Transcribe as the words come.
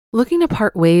Looking to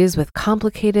part ways with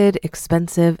complicated,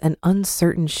 expensive, and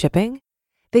uncertain shipping?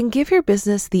 Then give your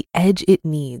business the edge it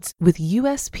needs with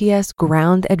USPS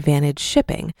Ground Advantage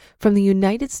shipping from the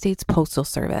United States Postal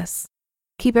Service.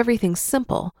 Keep everything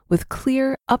simple with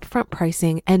clear, upfront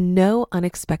pricing and no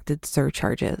unexpected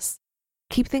surcharges.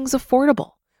 Keep things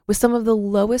affordable with some of the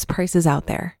lowest prices out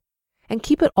there. And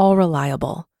keep it all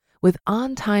reliable with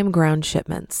on-time ground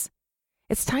shipments.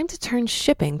 It's time to turn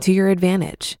shipping to your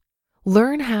advantage.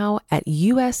 Learn how at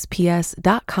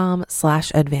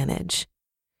USPS.com/advantage.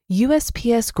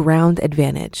 USPS Ground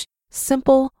Advantage.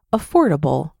 Simple,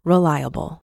 affordable,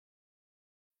 reliable.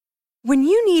 When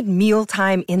you need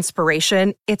mealtime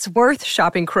inspiration, it's worth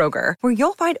shopping Kroger, where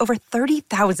you'll find over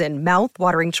 30,000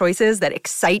 mouth-watering choices that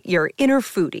excite your inner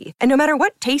foodie. And no matter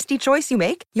what tasty choice you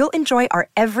make, you'll enjoy our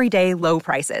everyday low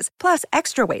prices, plus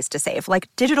extra ways to save, like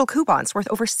digital coupons worth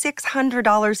over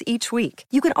 $600 each week.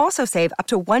 You can also save up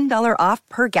to $1 off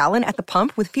per gallon at the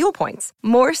pump with fuel points.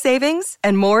 More savings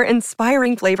and more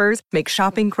inspiring flavors make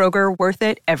shopping Kroger worth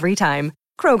it every time.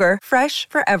 Kroger, fresh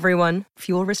for everyone.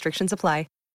 Fuel restrictions apply.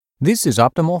 This is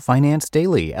Optimal Finance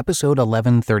Daily, episode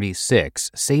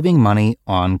 1136, Saving Money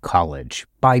on College,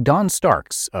 by Don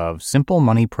Starks of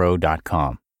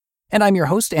SimpleMoneyPro.com. And I'm your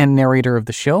host and narrator of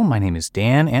the show. My name is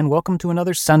Dan, and welcome to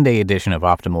another Sunday edition of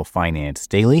Optimal Finance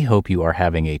Daily. Hope you are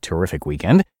having a terrific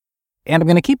weekend. And I'm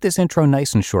going to keep this intro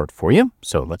nice and short for you,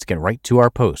 so let's get right to our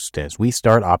post as we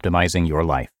start optimizing your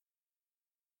life.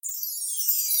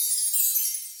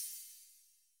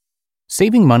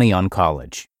 Saving Money on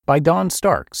College, by Don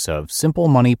Starks of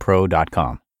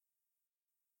SimpleMoneyPro.com.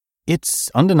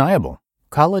 It's undeniable.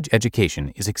 College education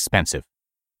is expensive.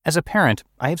 As a parent,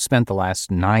 I have spent the last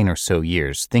 9 or so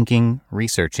years thinking,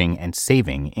 researching, and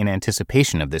saving in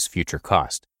anticipation of this future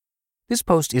cost. This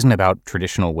post isn't about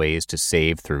traditional ways to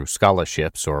save through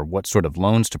scholarships or what sort of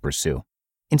loans to pursue.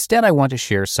 Instead, I want to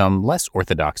share some less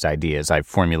orthodox ideas I've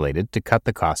formulated to cut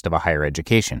the cost of a higher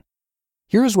education.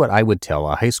 Here's what I would tell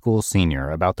a high school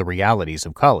senior about the realities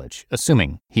of college,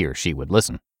 assuming he or she would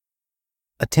listen.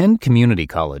 Attend community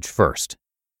college first.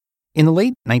 In the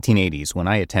late 1980s, when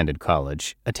I attended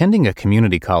college, attending a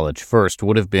community college first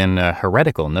would have been a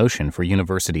heretical notion for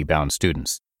university-bound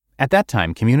students. At that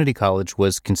time, community college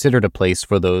was considered a place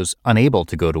for those unable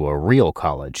to go to a real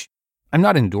college. I'm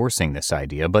not endorsing this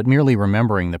idea, but merely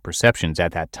remembering the perceptions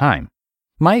at that time.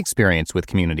 My experience with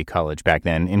community college back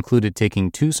then included taking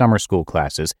 2 summer school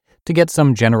classes to get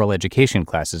some general education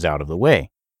classes out of the way.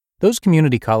 Those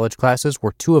community college classes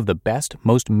were 2 of the best,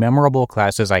 most memorable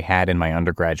classes I had in my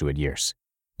undergraduate years.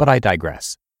 But I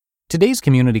digress. Today's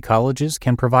community colleges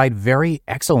can provide very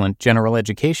excellent general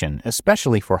education,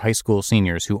 especially for high school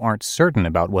seniors who aren't certain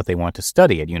about what they want to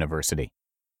study at university.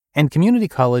 And community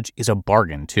college is a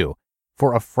bargain, too.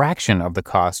 For a fraction of the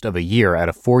cost of a year at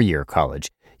a 4-year college,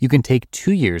 you can take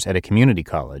 2 years at a community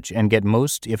college and get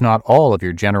most, if not all, of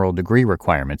your general degree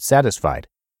requirements satisfied.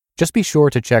 Just be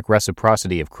sure to check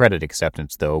reciprocity of credit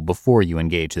acceptance, though, before you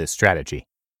engage this strategy.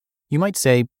 You might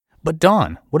say, but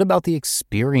Don, what about the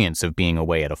experience of being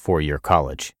away at a 4-year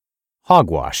college?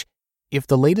 Hogwash. If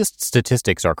the latest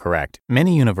statistics are correct,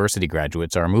 many university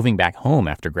graduates are moving back home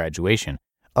after graduation,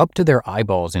 up to their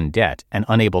eyeballs in debt and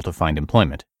unable to find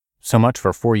employment. So much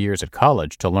for 4 years at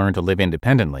college to learn to live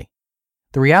independently.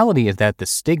 The reality is that the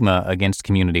stigma against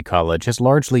community college has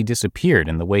largely disappeared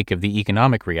in the wake of the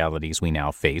economic realities we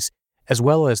now face, as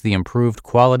well as the improved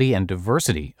quality and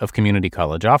diversity of community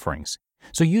college offerings.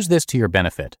 So use this to your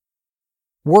benefit.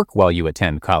 Work while you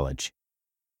attend college.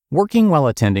 Working while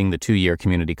attending the 2-year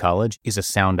community college is a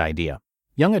sound idea.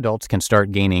 Young adults can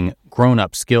start gaining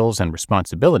grown-up skills and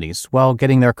responsibilities while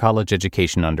getting their college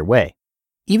education underway.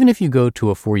 Even if you go to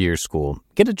a 4-year school,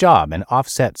 get a job and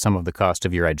offset some of the cost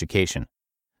of your education.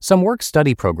 Some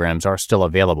work-study programs are still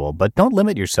available, but don't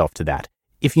limit yourself to that.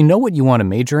 If you know what you want to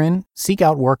major in, seek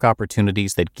out work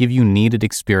opportunities that give you needed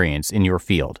experience in your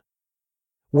field.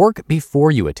 Work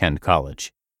before you attend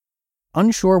college.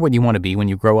 Unsure what you want to be when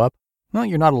you grow up? Well,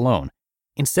 you're not alone.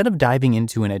 Instead of diving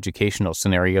into an educational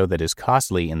scenario that is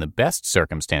costly in the best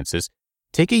circumstances,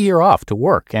 take a year off to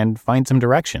work and find some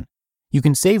direction. You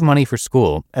can save money for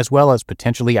school, as well as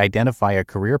potentially identify a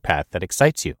career path that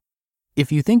excites you. If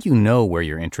you think you know where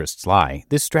your interests lie,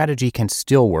 this strategy can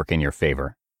still work in your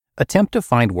favor. Attempt to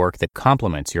find work that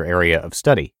complements your area of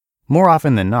study. More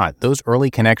often than not, those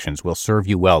early connections will serve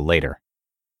you well later.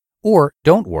 Or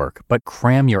don't work, but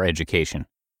cram your education.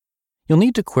 You'll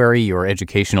need to query your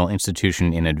educational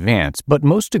institution in advance, but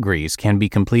most degrees can be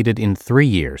completed in 3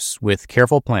 years with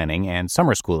careful planning and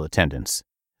summer school attendance.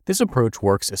 This approach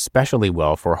works especially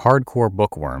well for hardcore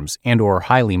bookworms and/or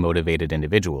highly motivated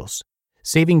individuals.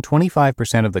 Saving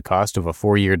 25% of the cost of a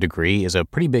 4-year degree is a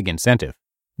pretty big incentive.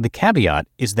 The caveat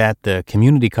is that the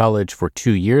community college for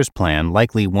 2 years plan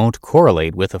likely won't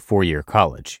correlate with a 4-year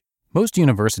college. Most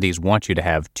universities want you to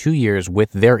have 2 years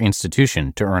with their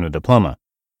institution to earn a diploma.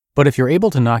 But if you're able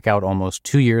to knock out almost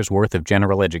 2 years' worth of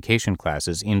general education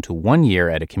classes into 1 year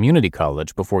at a community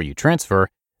college before you transfer,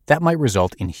 that might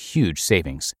result in huge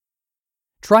savings.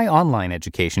 Try online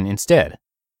education instead.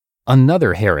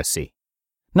 Another heresy.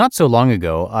 Not so long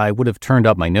ago, I would have turned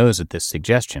up my nose at this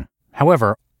suggestion.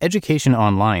 However, education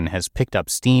online has picked up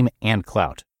steam and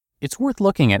clout. It's worth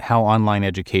looking at how online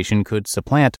education could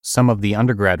supplant some of the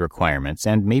undergrad requirements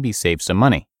and maybe save some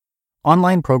money.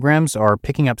 Online programs are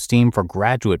picking up steam for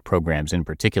graduate programs in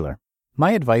particular.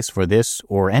 My advice for this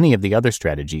or any of the other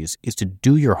strategies is to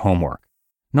do your homework.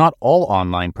 Not all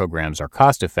online programs are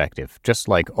cost-effective, just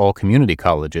like all community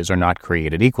colleges are not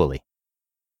created equally.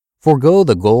 Forgo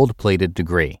the gold-plated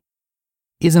degree.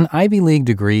 Is an Ivy League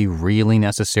degree really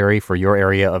necessary for your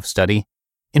area of study?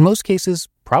 In most cases,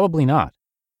 probably not.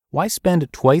 Why spend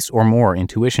twice or more in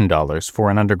tuition dollars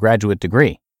for an undergraduate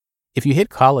degree? If you hit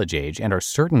college age and are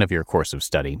certain of your course of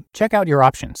study, check out your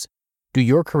options. Do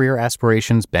your career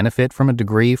aspirations benefit from a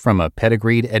degree from a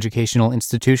pedigreed educational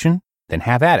institution? Then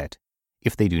have at it.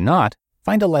 If they do not,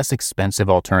 find a less expensive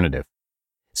alternative.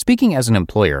 Speaking as an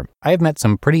employer, I have met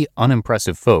some pretty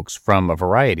unimpressive folks from a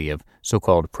variety of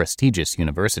so-called prestigious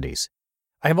universities.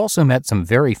 I have also met some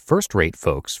very first-rate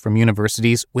folks from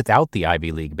universities without the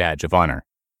Ivy League badge of honor.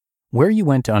 Where you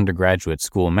went to undergraduate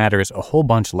school matters a whole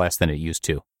bunch less than it used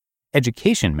to.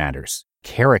 Education matters,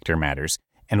 character matters,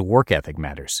 and work ethic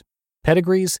matters.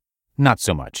 Pedigrees, not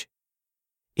so much.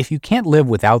 If you can't live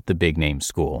without the big-name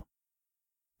school,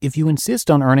 if you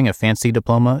insist on earning a fancy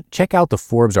diploma, check out the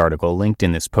Forbes article linked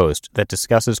in this post that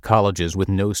discusses colleges with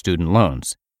no student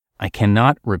loans. I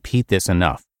cannot repeat this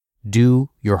enough. Do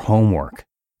your homework.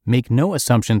 Make no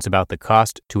assumptions about the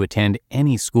cost to attend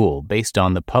any school based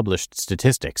on the published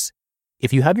statistics.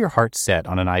 If you have your heart set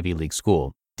on an Ivy League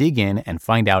school, dig in and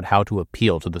find out how to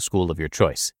appeal to the school of your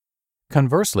choice.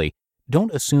 Conversely,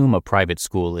 don't assume a private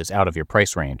school is out of your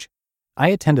price range. I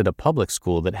attended a public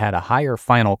school that had a higher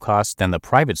final cost than the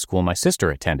private school my sister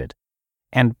attended.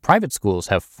 And private schools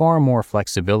have far more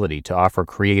flexibility to offer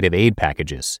creative aid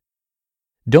packages.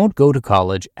 Don't go to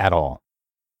college at all.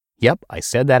 Yep, I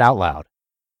said that out loud.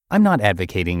 I'm not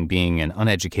advocating being an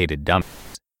uneducated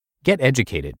dumbass. Get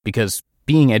educated because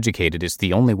being educated is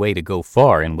the only way to go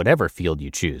far in whatever field you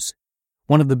choose.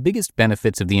 One of the biggest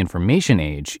benefits of the information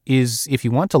age is if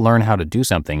you want to learn how to do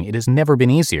something, it has never been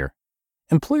easier.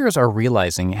 Employers are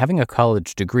realizing having a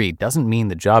college degree doesn't mean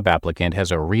the job applicant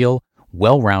has a real,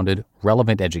 well-rounded,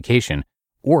 relevant education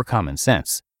or common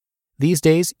sense. These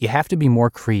days, you have to be more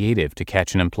creative to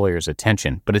catch an employer's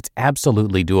attention, but it's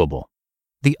absolutely doable.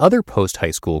 The other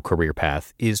post-high school career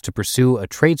path is to pursue a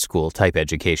trade school type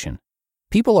education.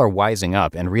 People are wising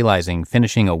up and realizing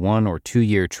finishing a 1 or 2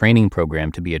 year training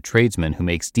program to be a tradesman who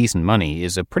makes decent money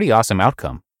is a pretty awesome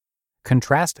outcome.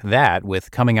 Contrast that with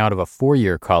coming out of a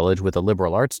 4-year college with a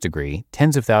liberal arts degree,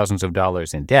 tens of thousands of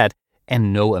dollars in debt,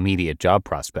 and no immediate job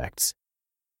prospects.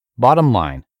 Bottom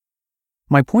line.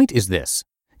 My point is this.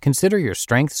 Consider your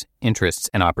strengths, interests,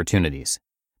 and opportunities.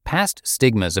 Past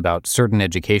stigmas about certain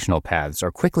educational paths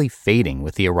are quickly fading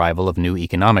with the arrival of new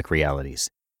economic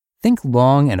realities. Think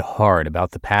long and hard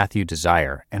about the path you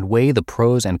desire and weigh the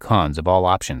pros and cons of all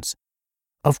options.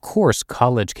 Of course,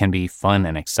 college can be fun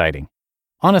and exciting.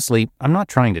 Honestly, I'm not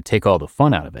trying to take all the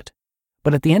fun out of it.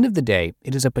 But at the end of the day,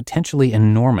 it is a potentially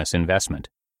enormous investment.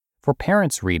 For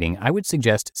parents reading, I would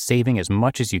suggest saving as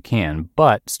much as you can,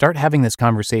 but start having this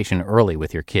conversation early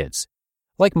with your kids.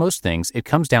 Like most things, it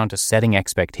comes down to setting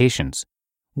expectations.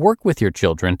 Work with your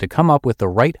children to come up with the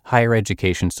right higher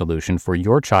education solution for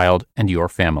your child and your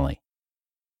family.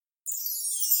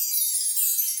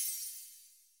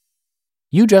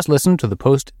 You just listened to the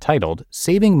post titled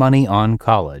Saving Money on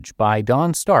College by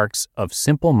Dawn Starks of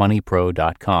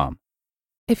SimpleMoneyPro.com.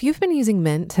 If you've been using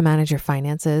Mint to manage your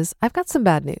finances, I've got some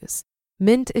bad news.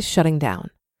 Mint is shutting down.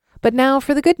 But now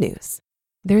for the good news.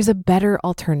 There's a better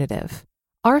alternative.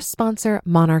 Our sponsor,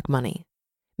 Monarch Money.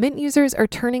 Mint users are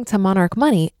turning to Monarch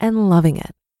Money and loving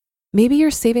it. Maybe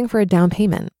you're saving for a down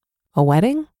payment, a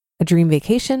wedding, a dream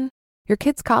vacation, your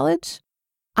kid's college.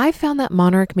 I've found that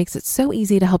Monarch makes it so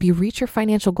easy to help you reach your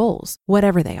financial goals,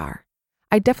 whatever they are.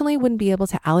 I definitely wouldn't be able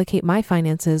to allocate my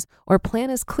finances or plan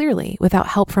as clearly without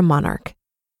help from Monarch.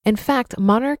 In fact,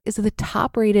 Monarch is the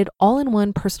top-rated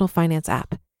all-in-one personal finance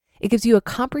app. It gives you a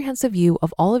comprehensive view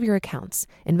of all of your accounts,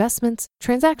 investments,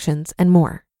 transactions, and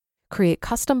more. Create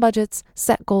custom budgets,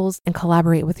 set goals, and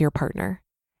collaborate with your partner.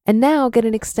 And now get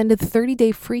an extended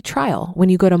 30-day free trial when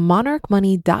you go to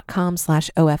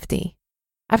monarchmoney.com/OFD.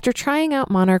 After trying out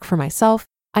Monarch for myself,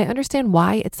 I understand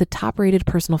why it's the top-rated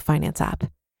personal finance app.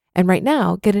 And right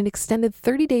now, get an extended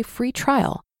 30-day free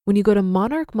trial when you go to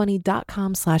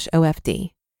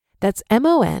monarchmoney.com/OFD. That's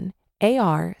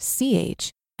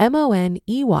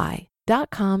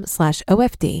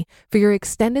monarchmoney.com/OFD for your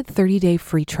extended 30-day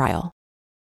free trial.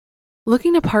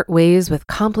 Looking to part ways with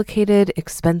complicated,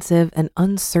 expensive, and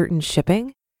uncertain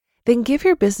shipping? Then give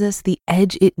your business the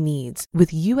edge it needs with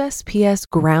USPS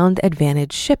Ground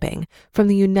Advantage shipping from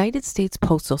the United States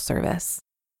Postal Service.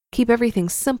 Keep everything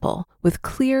simple with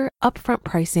clear, upfront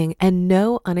pricing and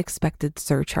no unexpected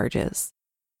surcharges.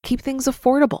 Keep things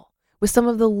affordable with some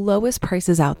of the lowest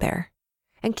prices out there.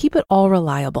 And keep it all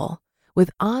reliable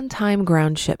with on-time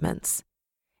ground shipments.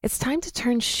 It's time to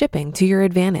turn shipping to your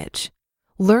advantage.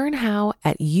 Learn how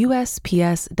at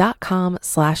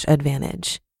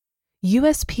USPS.com/advantage.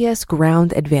 USPS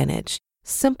Ground Advantage.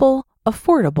 Simple,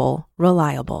 affordable,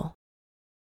 reliable.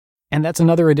 And that's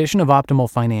another edition of Optimal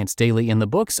Finance Daily in the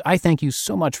books. I thank you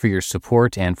so much for your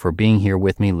support and for being here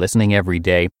with me, listening every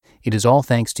day. It is all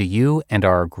thanks to you and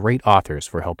our great authors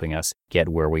for helping us get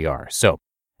where we are. So,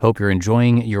 hope you're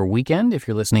enjoying your weekend if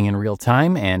you're listening in real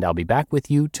time, and I'll be back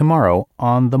with you tomorrow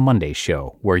on The Monday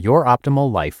Show, where your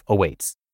optimal life awaits.